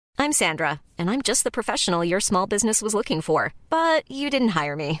I'm Sandra, and I'm just the professional your small business was looking for. But you didn't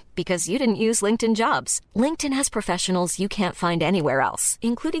hire me because you didn't use LinkedIn Jobs. LinkedIn has professionals you can't find anywhere else,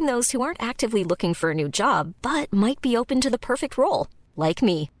 including those who aren't actively looking for a new job, but might be open to the perfect role, like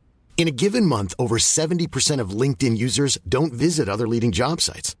me. In a given month, over 70% of LinkedIn users don't visit other leading job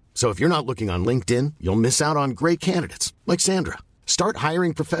sites. So if you're not looking on LinkedIn, you'll miss out on great candidates like Sandra. Start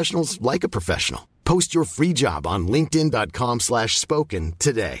hiring professionals like a professional. Post your free job on linkedin.com/spoken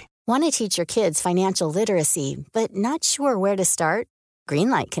today. Want to teach your kids financial literacy, but not sure where to start?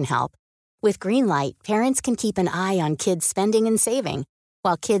 Greenlight can help. With Greenlight, parents can keep an eye on kids' spending and saving,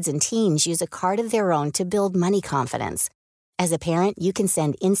 while kids and teens use a card of their own to build money confidence. As a parent, you can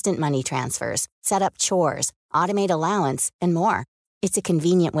send instant money transfers, set up chores, automate allowance, and more. It's a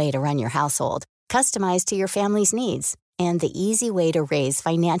convenient way to run your household, customized to your family's needs, and the easy way to raise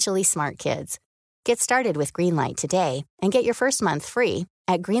financially smart kids. Get started with Greenlight today and get your first month free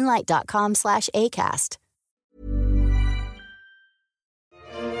at greenlight.com/ACAST.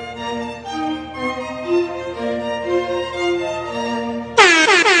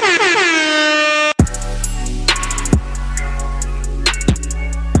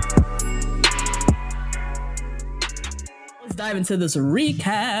 Let's dive into this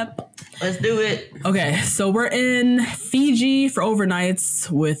recap. Let's do it. Okay, so we're in Fiji for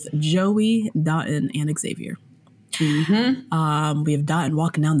overnights with Joey, Dotun, and Xavier. Mm-hmm. We have Dotun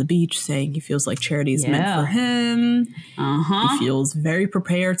walking down the beach saying he feels like charity is meant for him. He feels very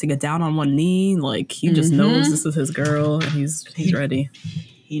prepared to get down on one knee. Like he just knows this is his girl and he's ready.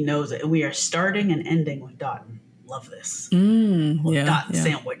 He knows it. And we are starting and ending with Dotun. Love this. Dotun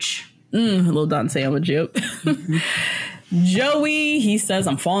sandwich. A little Dotun sandwich, yep. Joey, he says,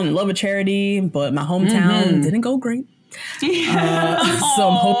 I'm falling in love with Charity, but my hometown didn't go great. So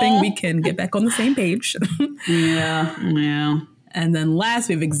I'm hoping we can get back on the same page. Yeah. And then last,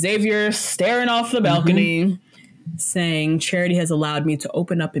 we have Xavier staring off the balcony, saying, Charity has allowed me to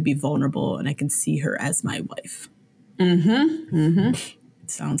open up and be vulnerable, and I can see her as my wife. It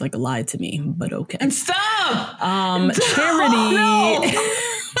sounds like a lie to me, but okay. And stop! Charity... No!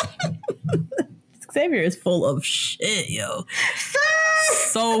 Xavier is full of shit, yo.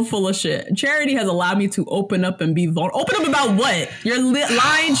 So full of shit. Charity has allowed me to open up and be vulnerable. Open up about what? Your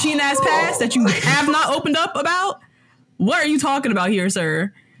lying, cheating ass past that you have not opened up about? What are you talking about here,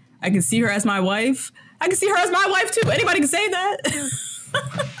 sir? I can see her as my wife. I can see her as my wife, too. Anybody can say that.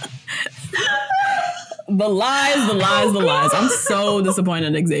 The lies. I'm so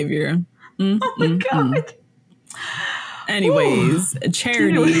disappointed in Xavier. Oh, my God. Anyways,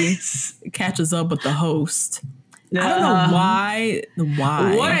 Charity catches up with the host. I don't know why.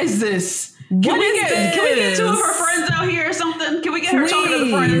 What is this? Can we get two of her friends out here or something? Can we get her talking to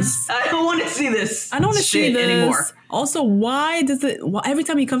the friends? I don't want to see this. I don't want to see this anymore. Also, why does it? Well, every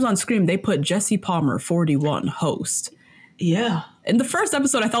time he comes on screen, they put Jesse Palmer, 41, host. Yeah. In the first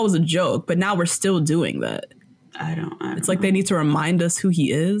episode, I thought it was a joke, but now we're still doing that. I don't It's like they need to remind us who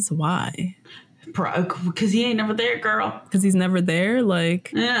he is. Why? Because he ain't never there, girl. Because he's never there, like...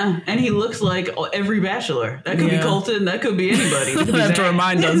 Yeah, and he looks like every Bachelor. That could be Colton, that could be anybody. They have to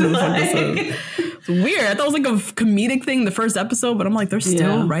remind us who the fuck this is. It's weird. I thought it was like a comedic thing the first episode, but I'm like, they're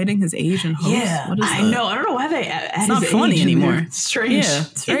still writing his age and host. Yeah, what is I know. I don't know why they add it's not funny anymore. It's strange. Yeah,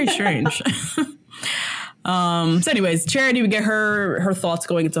 it's very strange. So anyways, Charity, we get her thoughts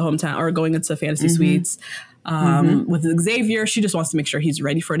going into hometown or going into fantasy suites. With Xavier, she just wants to make sure he's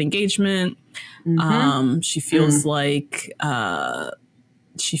ready for an engagement. She feels like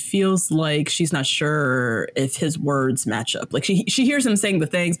she's not sure if his words match up. Like she hears him saying the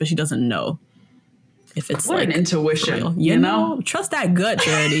things, but she doesn't know if it's an intuition. Real. You know, trust that gut,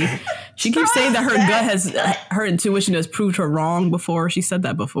 Charity. She keeps saying that her intuition has proved her wrong before. She said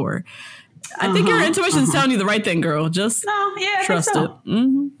that before. I think your intuition's telling you the right thing, girl. Just trust it.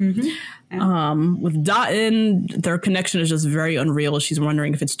 With Dotun, their connection is just very unreal. She's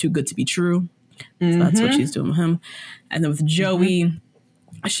wondering if it's too good to be true. So that's what she's doing with him. And then with Joey,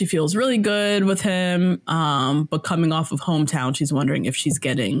 she feels really good with him. But coming off of hometown, she's wondering if she's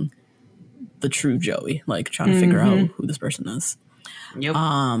getting the true Joey, like trying to figure out who this person is. Yep.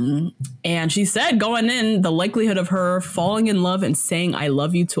 And she said going in, the likelihood of her falling in love and saying I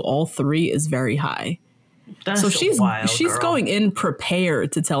love you to all three is very high. That's so she's girl. going in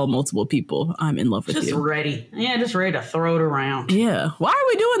prepared to tell multiple people I'm in love with you. Just ready. Yeah, just ready to throw it around. Yeah. Why are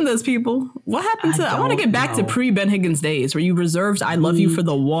we doing this, people? What happened to I want to get back to pre-Ben Higgins days where you reserved I love you for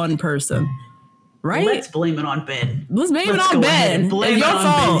the one person. Right? Let's blame it on Ben. Let's blame it on Ben. Blame it's it your on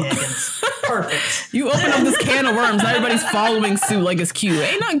fault. Ben Higgins. Perfect. You open up this can of worms. Everybody's following suit like it's cute.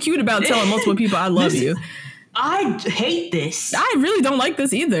 Ain't nothing cute about telling multiple people I love you. I hate this. I really don't like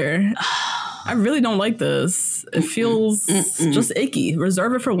this either. I really don't like this. It feels just icky.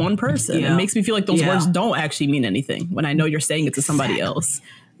 Reserve it for one person. Yeah. It makes me feel like those words don't actually mean anything when I know you're saying it to somebody else.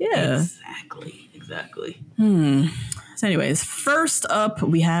 Yeah. Exactly. So anyways, first up,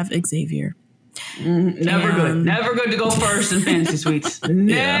 we have Xavier. Never good. Never good to go first in Fantasy Suites.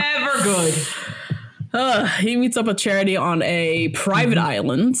 Never good. He meets up with Charity on a private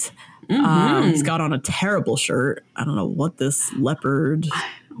island. He's got on a terrible shirt. I don't know what this leopard...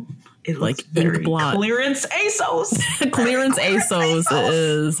 It like ink blot. Clearance ASOS. Clearance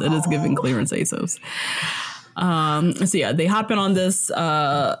ASOS. It is giving clearance ASOS. So yeah, they hop in on this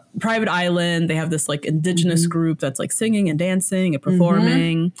private island. They have this like indigenous group that's like singing and dancing and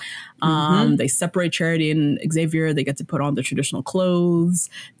performing. They separate Charity and Xavier. They get to put on the traditional clothes.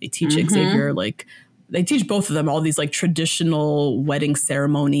 They teach Xavier they teach both of them all these like traditional wedding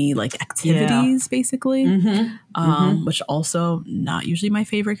ceremony like activities, basically, which also not usually my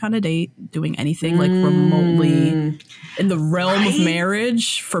favorite kind of date. Doing anything like remotely in the realm of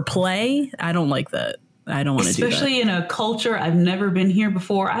marriage for play. I don't like that. I don't want to do that. Especially in a culture I've never been here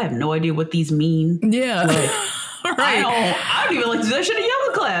before. I have no idea what these mean. Yeah. Like, I don't even like to do that shit in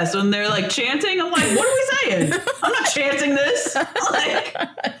yoga class when they're like chanting. I'm like, what are we saying? I'm not chanting this. Like,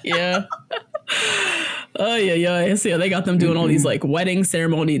 yeah. Oh yeah. So yeah, they got them doing all these like wedding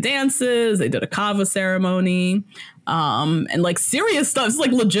ceremony dances. They did a kava ceremony, and like serious stuff. It's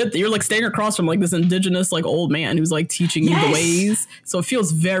like legit. You're like staying across from like this indigenous like old man who's like teaching you the ways. So it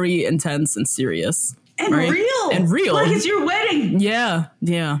feels very intense and serious. And real. Like it's your wedding. Yeah.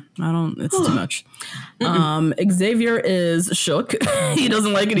 I don't, it's too much. Xavier is shook. He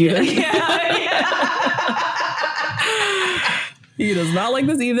doesn't like it either. He does not like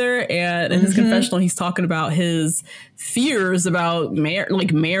this either. And in his confessional, he's talking about his fears about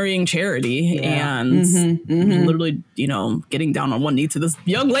marrying Charity and literally, getting down on one knee to this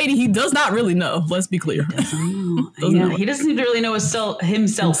young lady he does not really know. Let's be clear. He doesn't seem to really know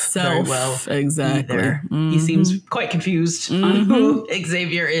himself very well. Exactly. He seems quite confused on who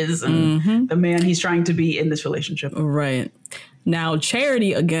Xavier is and the man he's trying to be in this relationship. Right. Now,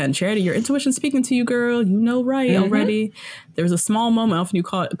 Charity, your intuition speaking to you, girl. You know already. There's a small moment, often you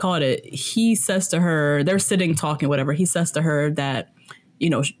caught it. He says to her, they're sitting talking, whatever. He says to her that,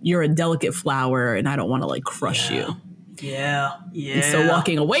 you're a delicate flower and I don't want to like crush you. Yeah. And so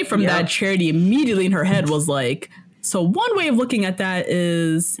walking away from that, Charity immediately in her head was like, so one way of looking at that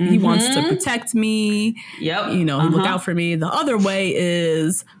is he wants to protect me. Yep. He look out for me. The other way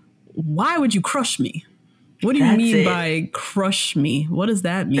is, why would you crush me? What do you mean by crush me? What does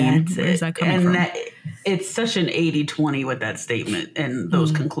that mean? Where's that coming from? It's such an 80-20 with that statement and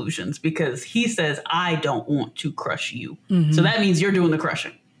those conclusions because he says, I don't want to crush you. So that means you're doing the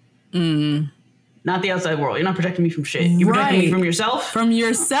crushing. Not the outside world. You're not protecting me from shit. You're protecting me from yourself? From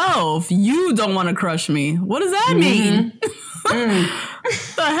yourself. You don't want to crush me. What does that mean?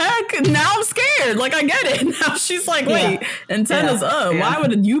 The heck? Now I'm scared. Like, I get it. Now she's like, wait, antennas up. Why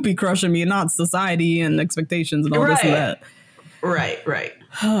would you be crushing me and not society and expectations and all this and that? Right.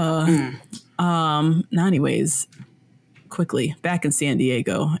 Now anyways, quickly, back in San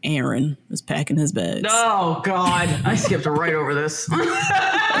Diego, Aaron is packing his bags. Oh, God. I skipped right over this.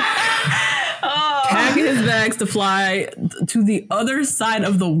 Packing his bags to fly to the other side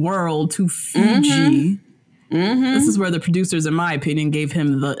of the world, to Fiji. This is where the producers, in my opinion, gave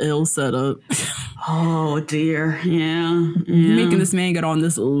him the ill setup. Oh, dear. Yeah. Making this man get on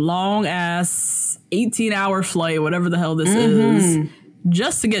this long-ass 18-hour flight, whatever the hell this is,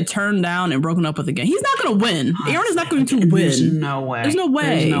 just to get turned down and broken up with again. He's not going to win. Aaron is not going to win. There's no way. There's no way.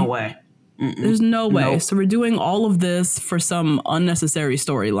 There's no way. Nope. So we're doing all of this for some unnecessary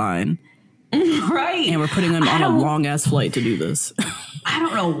storyline. Right. And we're putting him on a long-ass flight to do this. I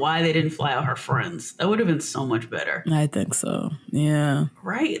don't know why they didn't fly out her friends. That would have been so much better. I think so. Yeah.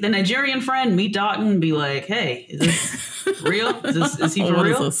 Right? The Nigerian friend, meet Dotton and be like, hey, is this real? Is he for what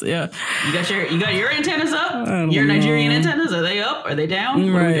real? Is this? Yeah. You got your antennas up? Your Nigerian antennas, are they up? Are they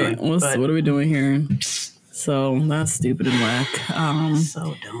down? What are we doing? What are we doing here? So that's stupid and whack.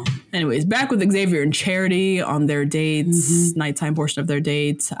 So dumb. Anyways, back with Xavier and Charity on their dates, nighttime portion of their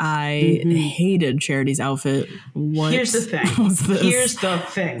dates. I hated Charity's outfit. Here's the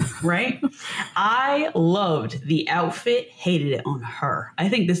thing, right? I loved the outfit, hated it on her. I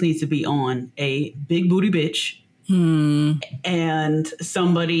think this needs to be on a big booty bitch And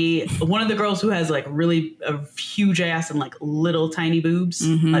one of the girls who has like really a huge ass and like little tiny boobs,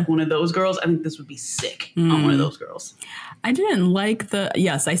 like one of those girls, I think this would be sick on one of those girls. I didn't like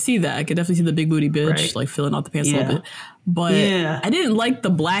yes, I see that. I could definitely see the big booty bitch like filling out the pants a little bit. But I didn't like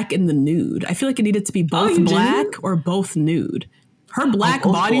the black and the nude. I feel like it needed to be both black or both nude. Her black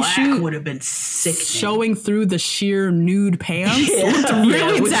bodysuit would have been sick, showing through the sheer nude pants. Looked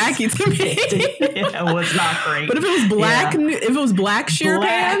really tacky to me. It was not great. But if it was black sheer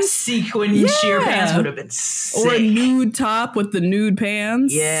pants, sequin sheer pants would have been sick. Or a nude top with the nude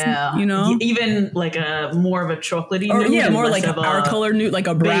pants. Yeah, you know, even like a more of a chocolatey nude. Yeah, more like our color nude, like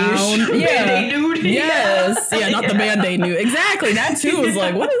a brown. Band-Aid nude. Yes, not the Band-Aid nude. Exactly. That too was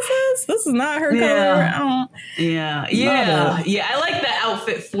like, what is this? This is not her color. I like that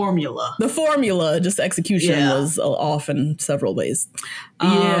outfit formula. The formula, just execution was off in several ways.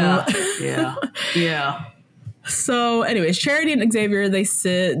 Yeah. So anyways, Charity and Xavier,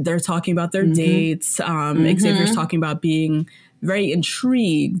 they're talking about their dates. Xavier's talking about being very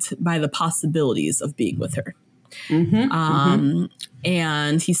intrigued by the possibilities of being with her.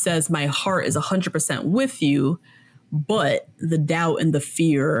 And he says, my heart is 100% with you, but the doubt and the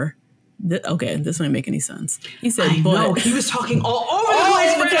fear... Okay, this won't make any sense. He said, he was talking all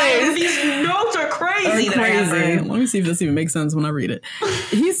over the place. These notes are crazy. Let me see if this even makes sense when I read it.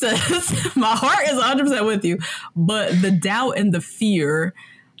 He says, my heart is 100% with you, but the doubt and the fear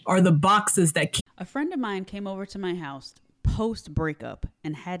are the boxes that keep... A friend of mine came over to my house post-breakup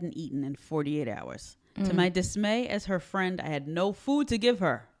and hadn't eaten in 48 hours. To my dismay, as her friend, I had no food to give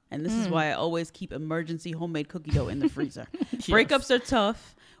her. And this is why I always keep emergency homemade cookie dough in the freezer. Breakups are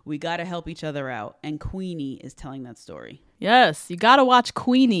tough. We got to help each other out. And Queenie is telling that story. Yes, you got to watch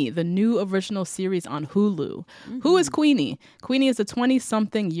Queenie, the new original series on Hulu. Who is Queenie? Queenie is a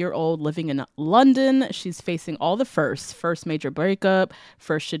 20-something-year-old living in London. She's facing all the first major breakup,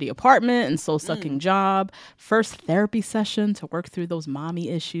 first shitty apartment and soul-sucking job, first therapy session to work through those mommy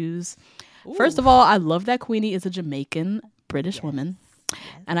issues. Ooh. First of all, I love that Queenie is a Jamaican British woman. Yes.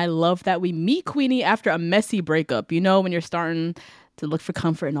 And I love that we meet Queenie after a messy breakup. You know, when you're starting to look for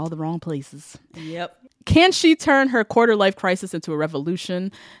comfort in all the wrong places. Yep. Can she turn her quarter-life crisis into a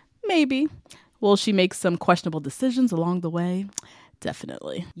revolution? Maybe. Will she make some questionable decisions along the way?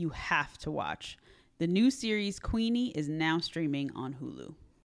 Definitely. You have to watch. The new series Queenie is now streaming on Hulu.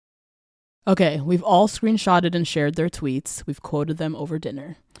 Okay, we've all screenshotted and shared their tweets. We've quoted them over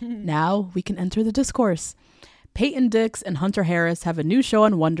dinner. Now we can enter the discourse. Peyton Dix and Hunter Harris have a new show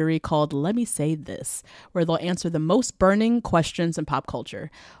on Wondery called Let Me Say This, where they'll answer the most burning questions in pop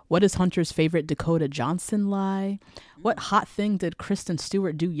culture. What is Hunter's favorite Dakota Johnson lie? What hot thing did Kristen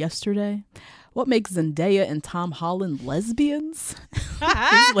Stewart do yesterday? What makes Zendaya and Tom Holland lesbians?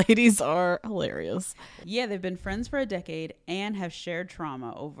 These ladies are hilarious. Yeah, they've been friends for a decade and have shared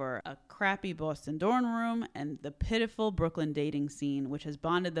trauma over a crappy Boston dorm room and the pitiful Brooklyn dating scene, which has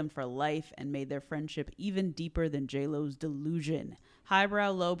bonded them for life and made their friendship even deeper than J-Lo's delusion.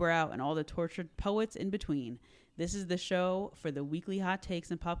 Highbrow, lowbrow, and all the tortured poets in between. This is the show for the weekly hot takes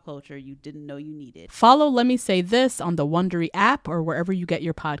in pop culture you didn't know you needed. Follow Let Me Say This on the Wondery app or wherever you get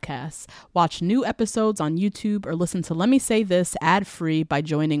your podcasts. Watch new episodes on YouTube or listen to Let Me Say This ad-free by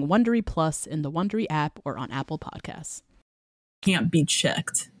joining Wondery Plus in the Wondery app or on Apple Podcasts. Can't be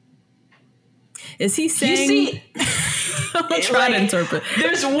checked. Is he saying... I'm trying to interpret.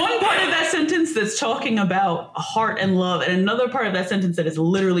 There's one part of that sentence that's talking about heart and love, and another part of that sentence that is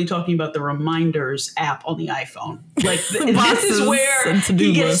literally talking about the reminders app on the iPhone. Like, this is where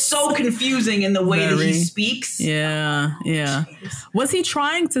he gets so confusing in the way that he speaks. Yeah. Jeez. Was he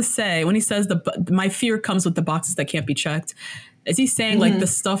trying to say, when he says, my fear comes with the boxes that can't be checked, is he saying like the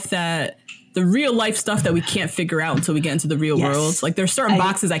stuff that... the real life stuff that we can't figure out until we get into the real world. Like there's certain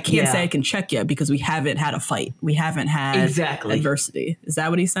boxes I can't say I can check yet because we haven't had a fight. We haven't had adversity. Is that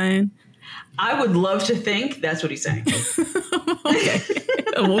what he's saying? I would love to think that's what he's saying. Okay.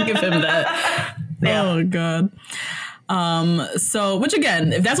 We'll give him that. Yeah. Oh, God. So, which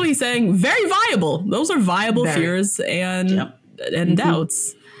again, if that's what he's saying, very viable. Those are viable fears and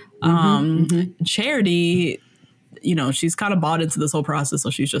doubts. Charity... you know, she's kind of bought into this whole process.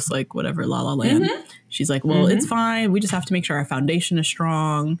 So she's just like, whatever, la la land. She's like, well, it's fine. We just have to make sure our foundation is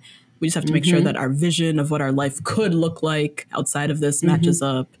strong. We just have to make sure that our vision of what our life could look like outside of this matches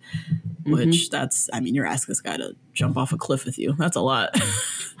up, which you're asking this guy to jump off a cliff with you. That's a lot.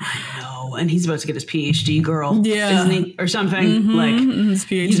 I know. And he's about to get his PhD, girl. Yeah. Isn't he? Or something. Like, his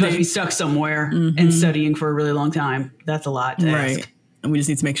PhD. He's about to be stuck somewhere and studying for a really long time. That's a lot to ask. And we just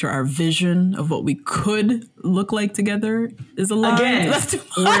need to make sure our vision of what we could look like together is aligned. Again, that's too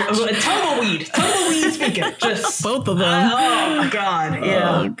much. Tumbleweed speaking. Just both of them. Oh my God.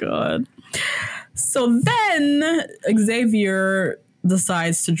 Yeah. Oh God. So then Xavier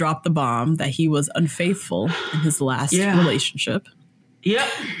decides to drop the bomb that he was unfaithful in his last relationship. Yep.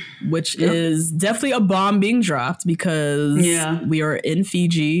 Which is definitely a bomb being dropped because we are in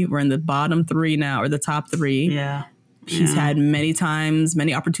Fiji. We're in the bottom 3 now, or the top 3. Yeah. He's had many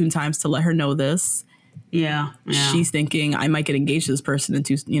opportune times to let her know this. Yeah. She's thinking, I might get engaged to this person in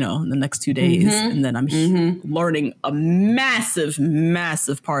the next 2 days. And then I'm learning a massive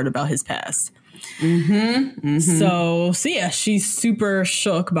part about his past. So yeah, she's super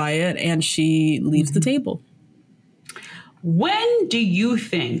shook by it and she leaves the table. When do you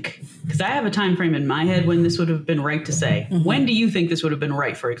think, because I have a time frame in my head when this would have been right to say, when do you think this would have been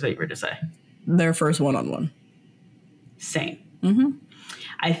right for Xavier to say? Their first one-on-one. Same.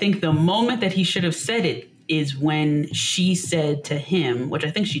 I think the moment that he should have said it is when she said to him, which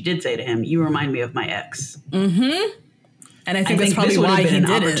I think she did say to him, "You remind me of my ex." And I think that's probably why he did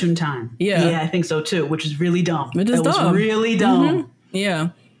an opportune time. Yeah, I think so too, which is really dumb. It is dumb. Was really dumb. Yeah.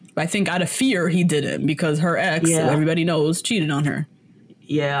 I think out of fear he didn't because her ex, everybody knows, cheated on her.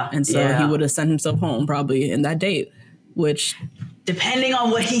 Yeah. And so he would have sent himself home probably in that date, which... Depending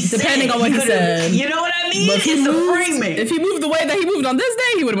on what he said. You know what I mean? But it's the framing. If he moved the way that he moved on this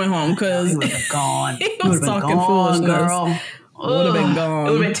day, he would have went home because... he would have gone. He was talking foolishness. Girl. Would have been gone.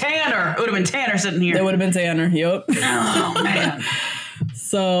 It would have been Tanner. It would have been Tanner sitting here. It would have been Tanner. Yep. Oh, man.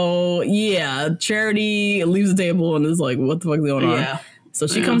 So, yeah, Charity leaves the table and is like, what the fuck is going on? Yeah. So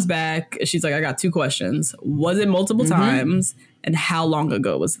she comes back. She's like, I got 2 questions. Was it multiple times? And how long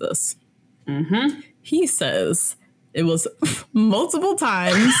ago was this? He says it was multiple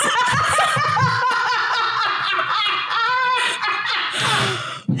times.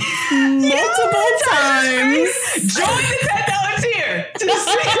 Multiple times. Join the $10 tier to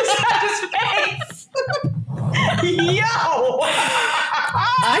see his face. Yo.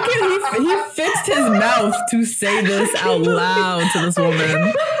 He fixed his mouth to say this out loud to this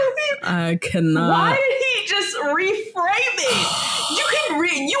woman. I cannot. Why did he just reframe it? You can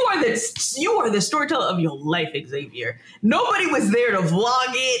read. You are the storyteller of your life, Xavier. Nobody was there to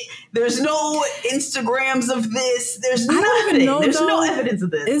vlog it. There's no Instagrams of this. There's nothing. There's no evidence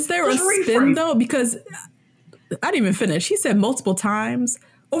of this. Is there a spin though? Because I didn't even finish. He said multiple times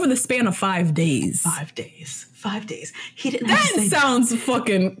over the span of 5 days. 5 days. 5 days. He didn't. That sounds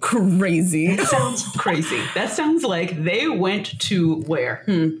fucking crazy. That sounds crazy. That sounds like they went to where?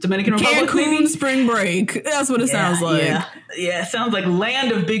 Dominican Republic, Cancun maybe? Spring break. That's what it sounds like. Yeah. It sounds like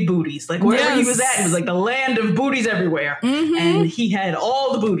land of big booties. Like wherever he was at, it was like the land of booties everywhere. And he had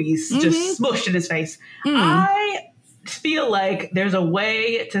all the booties just smushed in his face. I feel like there's a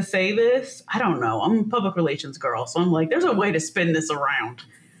way to say this. I don't know. I'm a public relations girl, so I'm like, there's a way to spin this around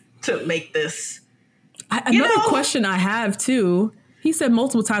to make this. Another question I have too. He said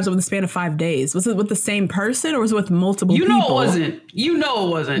multiple times over the span of 5 days. Was it with the same person or was it with multiple people? You know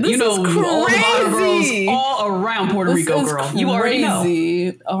it wasn't. This is all the bottom girls all around Puerto Rico, girl. Crazy. You already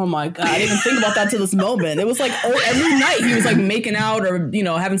know. Oh my God. I didn't even think about that till this moment. It was like every night he was like making out or,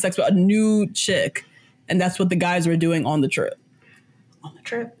 having sex with a new chick. And that's what the guys were doing on the trip.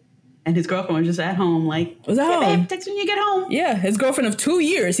 And his girlfriend was just at home, like, was at home. Babe, text when you get home. Yeah, his girlfriend of 2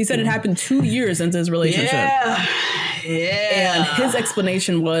 years. He said it happened 2 years into his relationship. Yeah. And his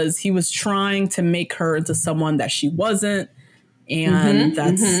explanation was he was trying to make her into someone that she wasn't. And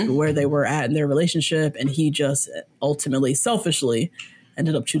that's where they were at in their relationship. And he just ultimately, selfishly,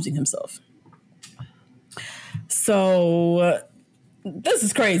 ended up choosing himself. So this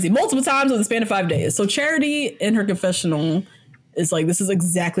is crazy. Multiple times in the span of 5 days. So Charity in her confessional is like, this is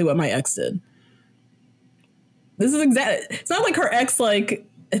exactly what my ex did. It's not like her ex, like,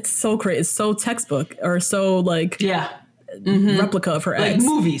 it's so crazy. It's so textbook or so like replica of her ex.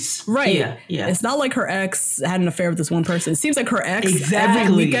 Like movies. Right. Yeah. It's not like her ex had an affair with this one person. It seems like her ex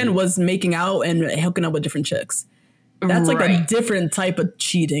every weekend was making out and hooking up with different chicks. That's like a different type of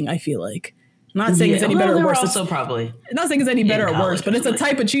cheating, I feel like. I'm not saying it's any better or worse. Also probably. I'm not saying it's any better or worse, but it's a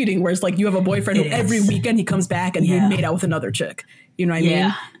type of cheating where it's like you have a boyfriend who every weekend he comes back and he made out with another chick. You know what I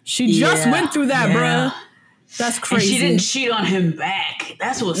mean? She just went through that, bruh. That's crazy. And she didn't cheat on him back.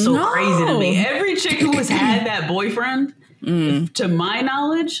 That's what's so crazy to me. Every chick who has had that boyfriend, to my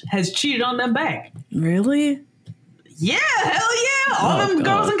knowledge, has cheated on them back. Really? Yeah, hell yeah. All them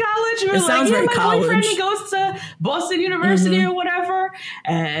girls in college were like, my boyfriend, he goes to Boston University or whatever.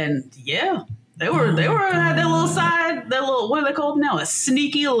 And They had their little side, their little, what are they called now? A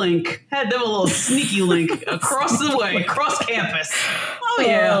sneaky link. Had them a little sneaky link across the way, across campus. Oh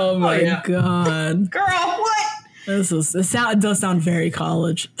yeah. Oh my God. Girl, what? It does sound very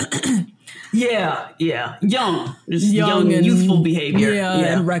college. Yeah. Young and youthful behavior. Yeah,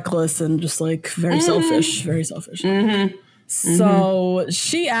 and reckless and just like very selfish. Very selfish. Mm-hmm. So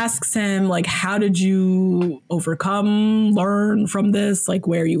she asks him, like, how did you learn from this? Like,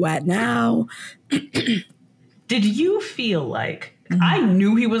 where are you at now? Did you feel like I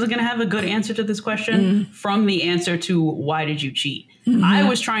knew he wasn't going to have a good answer to this question from the answer to why did you cheat? I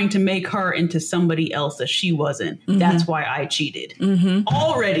was trying to make her into somebody else that she wasn't. That's why I cheated.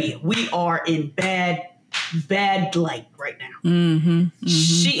 Already, we are in bad light right now.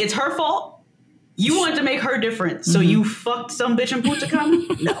 It's her fault. You wanted to make her different, so you fucked some bitch in Punta Cana?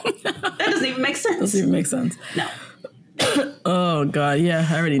 No. That doesn't even make sense. Doesn't even make sense. No. Oh, God. Yeah,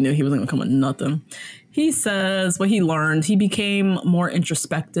 I already knew he wasn't going to come with nothing. He says what he learned. He became more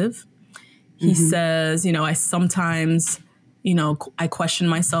introspective. He says, I sometimes, I question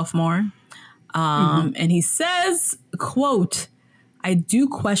myself more. And he says, quote, I do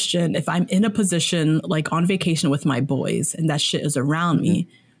question if I'm in a position like on vacation with my boys and that shit is around me.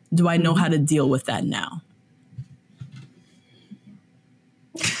 Do I know how to deal with that now?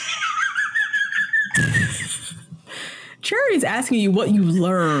 Charity's asking you what you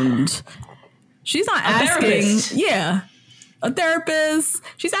learned. She's not asking. Therapist. Yeah. A therapist.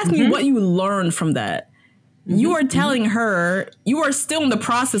 She's asking you what you learned from that. You are telling her you are still in the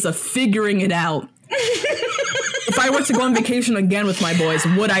process of figuring it out. If I were to go on vacation again with my boys,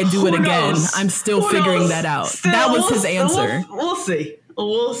 would I do it again? I'm still figuring that out. That was his answer. We'll see.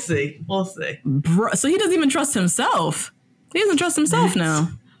 So he doesn't even trust himself. He doesn't trust himself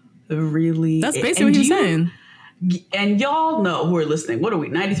now. Really? That's basically what he was saying. And y'all know who are listening. What are we,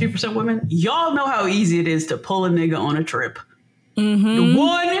 93% women? Y'all know how easy it is to pull a nigga on a trip.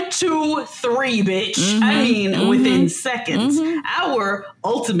 1, 2, 3, bitch. I mean, within seconds. Our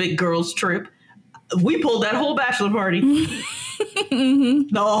ultimate girls trip, we pulled that whole bachelor party. The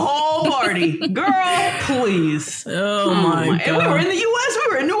whole party. Girl, please. Oh my God. And we were in the U.S.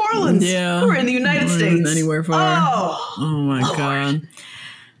 We were in New Orleans. Yeah. We were in the United States. Anywhere far. Oh my Lord. God.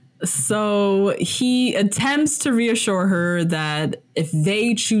 So he attempts to reassure her that if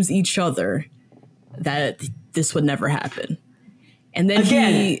they choose each other, that this would never happen. And then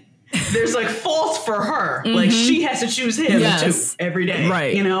again, there's like fault for her. Like she has to choose him too every day.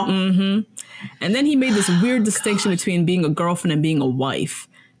 Right. And then he made this weird distinction between being a girlfriend and being a wife.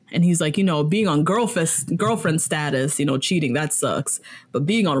 And he's like, being on girlfriend status, cheating, that sucks. But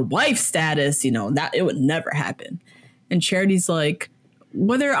being on wife status, that it would never happen. And Charity's like,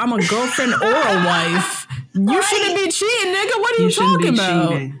 whether I'm a girlfriend or a wife, you shouldn't be cheating, nigga. What are you talking about?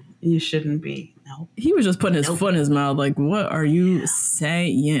 Cheating. You shouldn't be. No. He was just putting his foot in his mouth like, what are you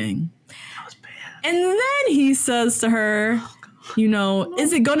saying? That was bad. And then he says to her,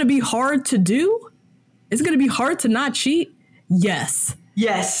 is it going to be hard to do? Is it going to be hard to not cheat? Yes.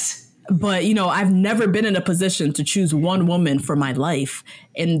 But, I've never been in a position to choose one woman for my life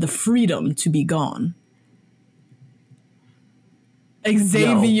and the freedom to be gone.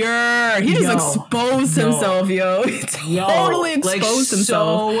 Xavier. He just exposed himself, yo. He totally exposed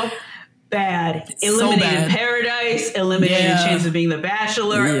himself. So bad. Eliminated Paradise, eliminated chance of being the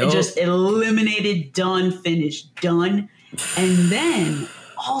Bachelor. It just eliminated, done, finished, done. And then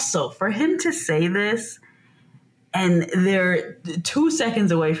also for him to say this and they're 2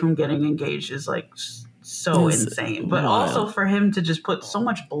 seconds away from getting engaged is like so insane. But also for him to just put so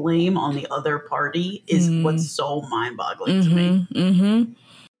much blame on the other party is what's so mind-boggling to me.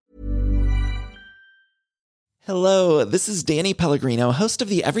 Hello, this is Danny Pellegrino, host of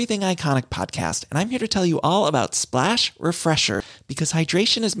the Everything Iconic podcast, and I'm here to tell you all about Splash Refresher, because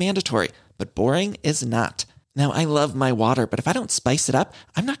hydration is mandatory, but boring is not. Now, I love my water, but if I don't spice it up,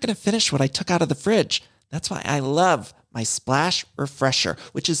 I'm not going to finish what I took out of the fridge. That's why I love my Splash Refresher,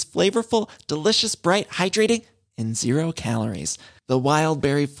 which is flavorful, delicious, bright, hydrating, and 0 calories. The wild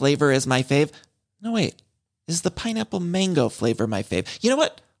berry flavor is my fave. No, wait. Is the pineapple mango flavor my fave? You know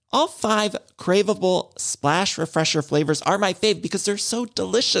what? All 5 craveable Splash Refresher flavors are my fave because they're so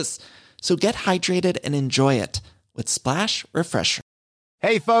delicious. So get hydrated and enjoy it with Splash Refresher.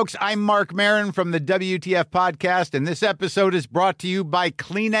 Hey, folks, I'm Mark Maron from the WTF Podcast, and this episode is brought to you by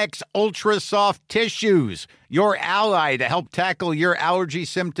Kleenex Ultra Soft Tissues, your ally to help tackle your allergy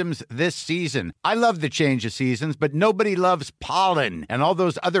symptoms this season. I love the change of seasons, but nobody loves pollen and all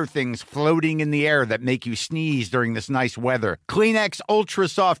those other things floating in the air that make you sneeze during this nice weather. Kleenex Ultra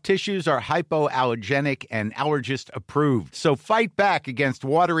Soft Tissues are hypoallergenic and allergist approved. So fight back against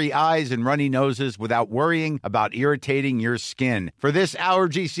watery eyes and runny noses without worrying about irritating your skin. For this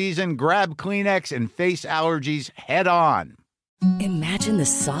allergy season, grab Kleenex and face allergies head on. Imagine the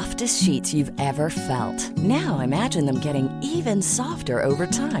softest sheets you've ever felt. Now imagine them getting even softer over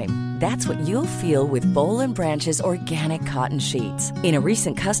time. That's what you'll feel with Boll & Branch's organic cotton sheets. In a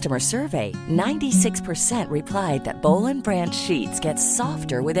recent customer survey, 96% replied that Boll & Branch sheets get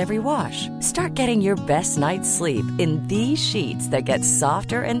softer with every wash. Start getting your best night's sleep in these sheets that get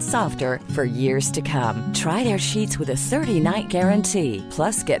softer and softer for years to come. Try their sheets with a 30-night guarantee.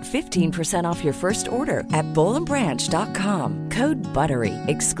 Plus, get 15% off your first order at bollandbranch.com. Code BUTTERY.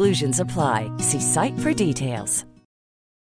 Exclusions apply. See site for details.